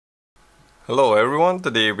Hello everyone,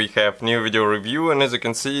 today we have new video review, and as you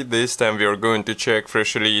can see, this time we are going to check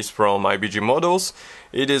fresh release from IBG Models.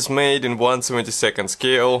 It is made in 1/72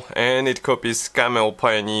 scale and it copies Scammell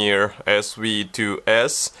Pioneer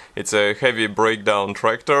SV2S. It's a heavy breakdown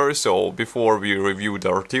tractor, so before we reviewed the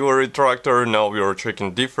artillery tractor, now we are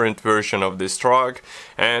checking different version of this truck.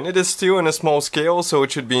 And it is still in a small scale, so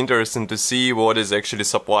it should be interesting to see what is actually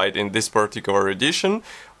supplied in this particular edition.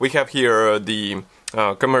 We have here the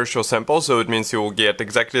commercial sample, so it means you will get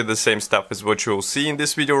exactly the same stuff as what you will see in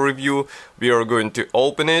this video review. We are going to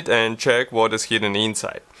open it and check what is hidden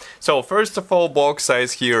inside. So first of all, box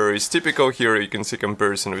size here is typical. Here you can see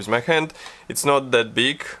comparison with my hand. It's not that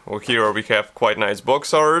big. Well, here we have quite nice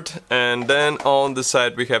box art, and then on the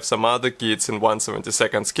side we have some other kits in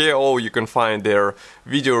 1/72 scale. You can find their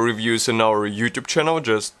video reviews on our YouTube channel.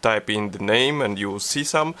 Just type in the name and you will see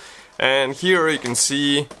some. And here you can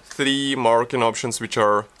see three marking options which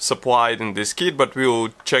are supplied in this kit, but we will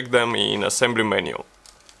check them in assembly manual.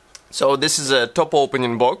 So this is a top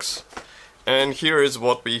opening box, and here is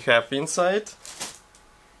what we have inside.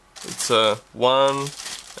 It's one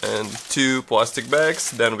and two plastic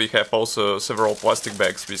bags, then we have also several plastic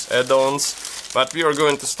bags with add-ons, but we are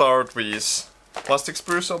going to start with plastic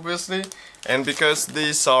sprues obviously, and because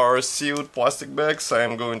these are sealed plastic bags, I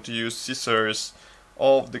am going to use scissors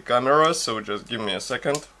of the camera, so just give me a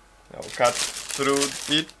second. I'll cut through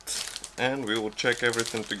it and we will check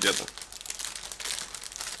everything together.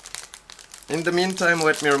 In the meantime,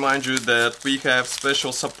 let me remind you that we have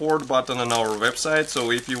special support button on our website, so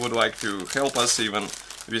if you would like to help us even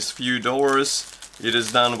with few dollars, it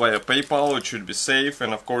is done via PayPal. It should be safe,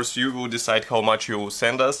 and of course you will decide how much you will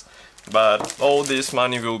send us, but all this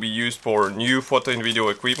money will be used for new photo and video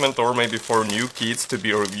equipment, or maybe for new kits to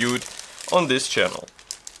be reviewed on this channel.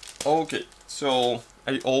 Okay, so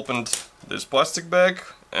I opened this plastic bag,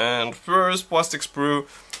 and first plastic sprue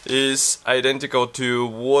is identical to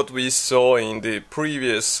what we saw in the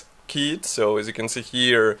previous kit. So as you can see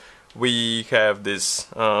here, we have this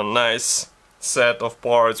nice set of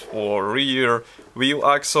parts for rear wheel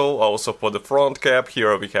axle, also for the front cap.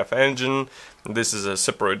 Here we have engine, this is a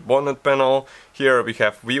separate bonnet panel. Here we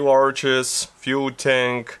have wheel arches, fuel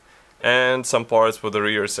tank, and some parts for the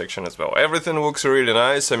rear section as well. Everything looks really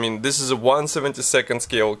nice. I mean, this is a 1/72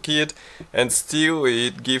 scale kit, and still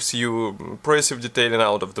it gives you impressive detailing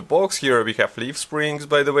out of the box. Here we have leaf springs,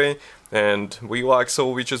 by the way, and wheel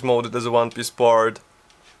axle, which is molded as a one-piece part.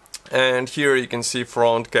 And here you can see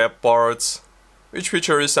front cap parts, which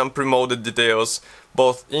feature some pre-molded details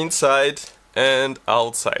both inside and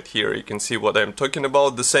outside. Here you can see what I'm talking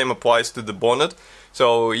about. The same applies to the bonnet.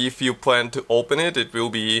 So if you plan to open it, it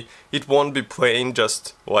won't be plain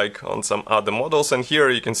just like on some other models. And here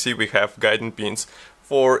you can see we have guiding pins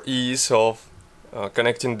for ease of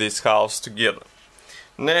connecting these halves together.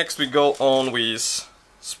 Next we go on with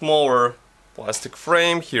smaller plastic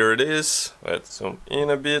frame. Here it is. Let's zoom in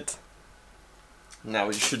a bit. Now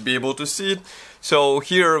you should be able to see it. So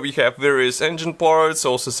here we have various engine parts,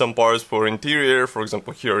 also some parts for interior. For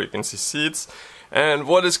example, here you can see seats. And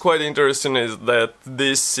what is quite interesting is that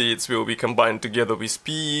these seats will be combined together with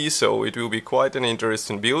PE, so it will be quite an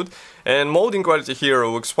interesting build. And molding quality here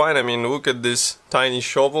looks fine. I mean, look at this tiny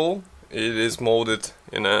shovel. It is molded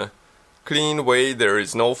in a clean way. There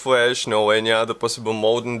is no flash, no any other possible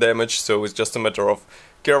molding damage, so it's just a matter of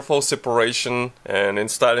careful separation and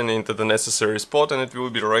installing into the necessary spot, and it will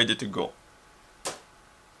be ready to go.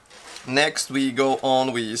 Next we go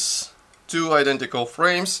on with two identical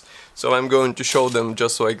frames, so I'm going to show them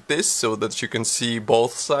just like this so that you can see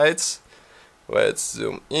both sides. Let's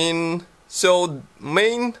zoom in. So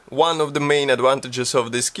one of the main advantages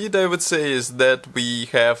of this kit, I would say, is that we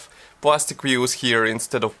have plastic wheels here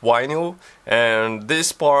instead of vinyl, and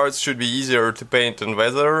these parts should be easier to paint and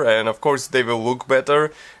weather, and of course they will look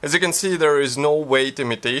better. As you can see, there is no weight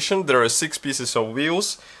limitation. There are 6 pieces of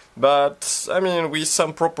wheels, but I mean, with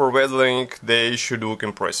some proper weathering they should look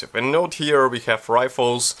impressive. And note here we have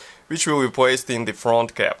rifles which will be placed in the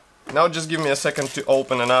front cap. Now just give me a second to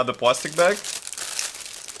open another plastic bag,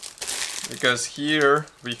 because here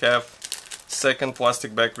we have second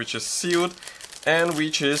plastic bag which is sealed and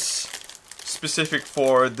which is specific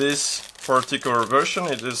for this particular version.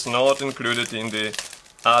 It is not included in the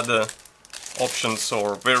other options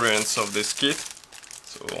or variants of this kit.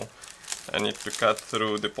 So I need to cut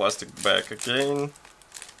through the plastic bag again.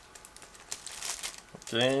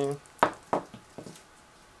 Okay.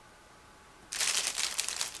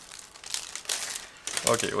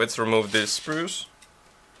 Okay, let's remove these sprues.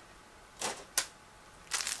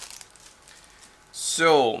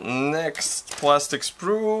 So next plastic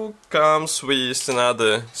sprue comes with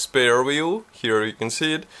another spare wheel. Here you can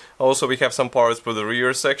see it. Also we have some parts for the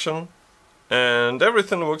rear section. And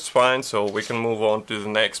everything looks fine, so we can move on to the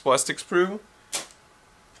next plastic sprue.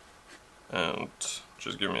 And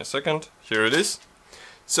just give me a second. Here it is.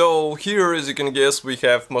 So here, as you can guess, we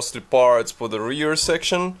have mostly parts for the rear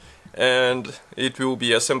section, and it will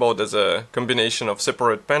be assembled as a combination of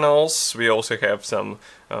separate panels. We also have some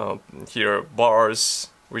here bars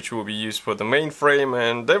which will be used for the main frame,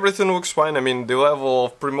 and everything looks fine. I mean, the level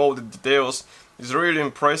of pre-molded details is really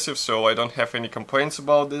impressive, so I don't have any complaints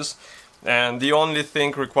about this. And the only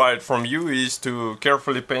thing required from you is to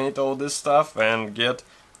carefully paint all this stuff and get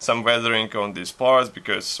some weathering on these parts,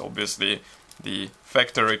 because obviously the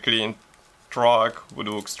factory clean truck would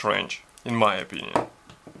look strange, in my opinion.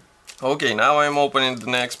 Okay, now I'm opening the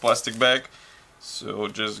next plastic bag, so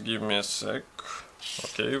just give me a sec.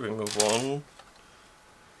 Okay, we move on.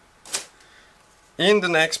 In the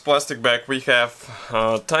next plastic bag we have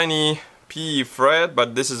a tiny PE thread,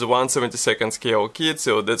 but this is a 1/72 scale kit,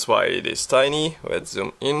 so that's why it is tiny. Let's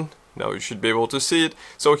zoom in. Now you should be able to see it.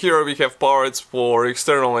 So here we have parts for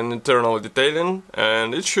external and internal detailing,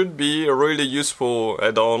 and it should be a really useful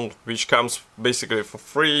add-on which comes basically for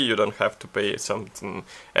free. You don't have to pay something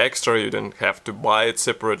extra, you don't have to buy it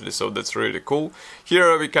separately, so that's really cool.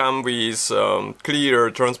 Here we come with clear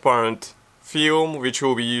transparent film which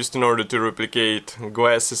will be used in order to replicate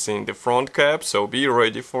glasses in the front cap, so be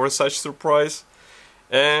ready for such surprise.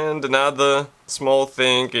 And another small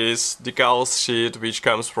thing is decals sheet which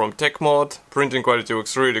comes from TechMod. Printing quality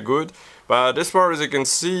looks really good, but as far as you can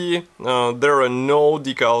see there are no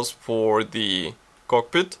decals for the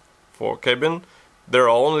cockpit, for cabin. There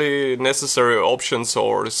are only necessary options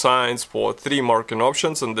or signs for 3 marking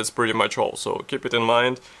options, and that's pretty much all, so keep it in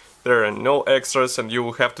mind. There are no extras, and you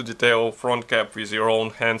will have to detail front cap with your own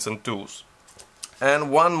hands and tools.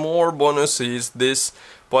 And one more bonus is this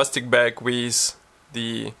plastic bag with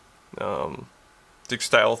the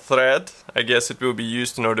textile thread. I guess it will be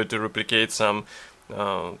used in order to replicate some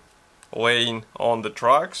lane on the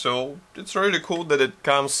truck, so it's really cool that it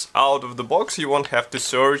comes out of the box. You won't have to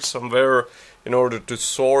search somewhere in order to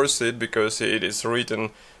source it, because it is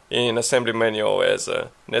written in assembly manual as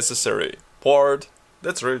a necessary part.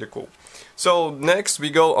 That's really cool. So next we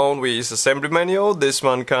go on with assembly manual. This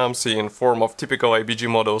one comes in form of typical IBG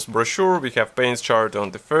Models brochure. We have paint chart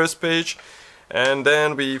on the first page. And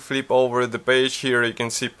then we flip over the page. Here you can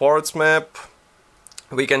see parts map.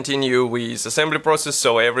 We continue with assembly process,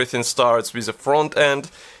 so everything starts with the front end.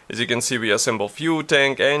 As you can see, we assemble fuel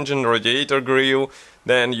tank, engine, radiator grille.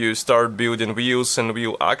 Then you start building wheels and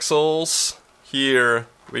wheel axles. Here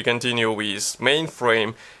we continue with main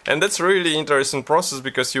frame, and that's really interesting process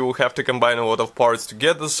because you will have to combine a lot of parts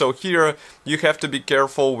together. So here you have to be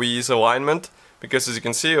careful with alignment, because as you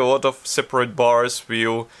can see, a lot of separate bars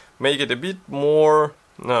will make it a bit more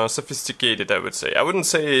sophisticated, I would say. I wouldn't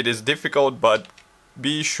say it is difficult, but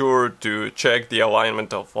be sure to check the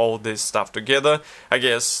alignment of all this stuff together. I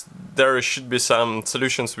guess there should be some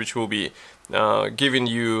solutions which will be giving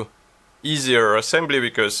you easier assembly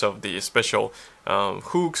because of the special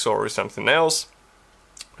hooks or something else.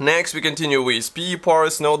 Next we continue with PE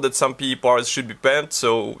parts. Note that some PE parts should be bent,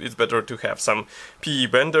 so it's better to have some PE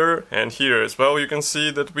bender, and here as well you can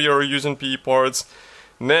see that we are using PE parts.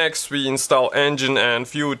 Next we install engine and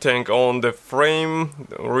fuel tank on the frame.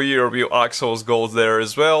 The rear wheel axles goes there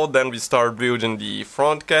as well. Then we start building the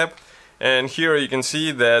front cap, and here you can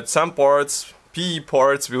see that some parts, PE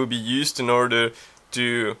parts, will be used in order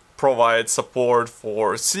to provide support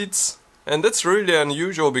for seats. And that's really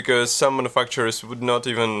unusual because some manufacturers would not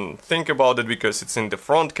even think about it, because it's in the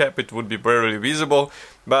front cap, it would be barely visible.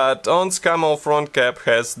 But on Scammell, front cap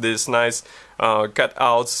has this nice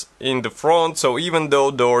cutouts in the front, so even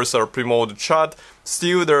though doors are pre-molded shut,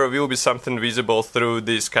 still there will be something visible through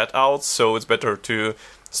these cutouts, so it's better to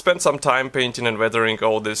spend some time painting and weathering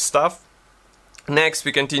all this stuff. Next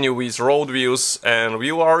we continue with road wheels and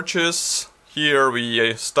wheel arches. Here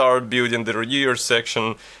we start building the rear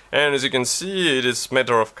section, and as you can see, it is a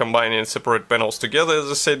matter of combining separate panels together,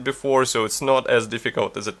 as I said before, so it's not as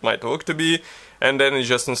difficult as it might look to be. And then you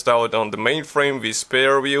just install it on the main frame with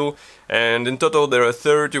spare wheel, and in total there are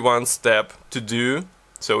 31 steps to do,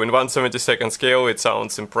 so in 1/72 scale it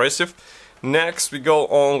sounds impressive. Next we go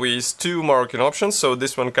on with 2 marking options, so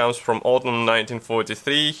this one comes from autumn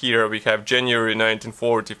 1943, here we have January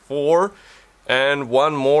 1944. And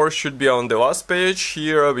one more should be on the last page.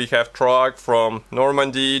 Here we have truck from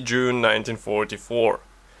Normandy, June 1944.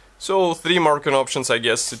 So 3 marking options, I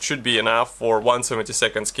guess it should be enough for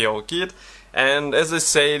 1/72 scale kit. And as I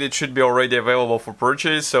said, it should be already available for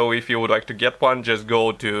purchase, so if you would like to get one, just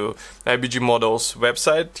go to IBG Models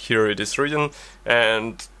website, here it is written,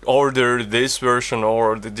 and order this version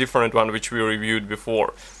or the different one which we reviewed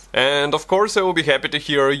before. And of course I will be happy to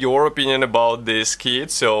hear your opinion about this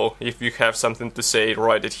kit, so if you have something to say,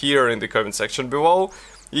 write it here in the comment section below.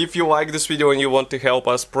 If you like this video and you want to help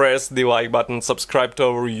us, press the like button, subscribe to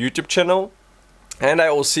our YouTube channel. And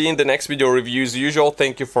I will see you in the next video review as usual.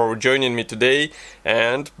 Thank you for joining me today,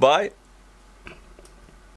 and bye!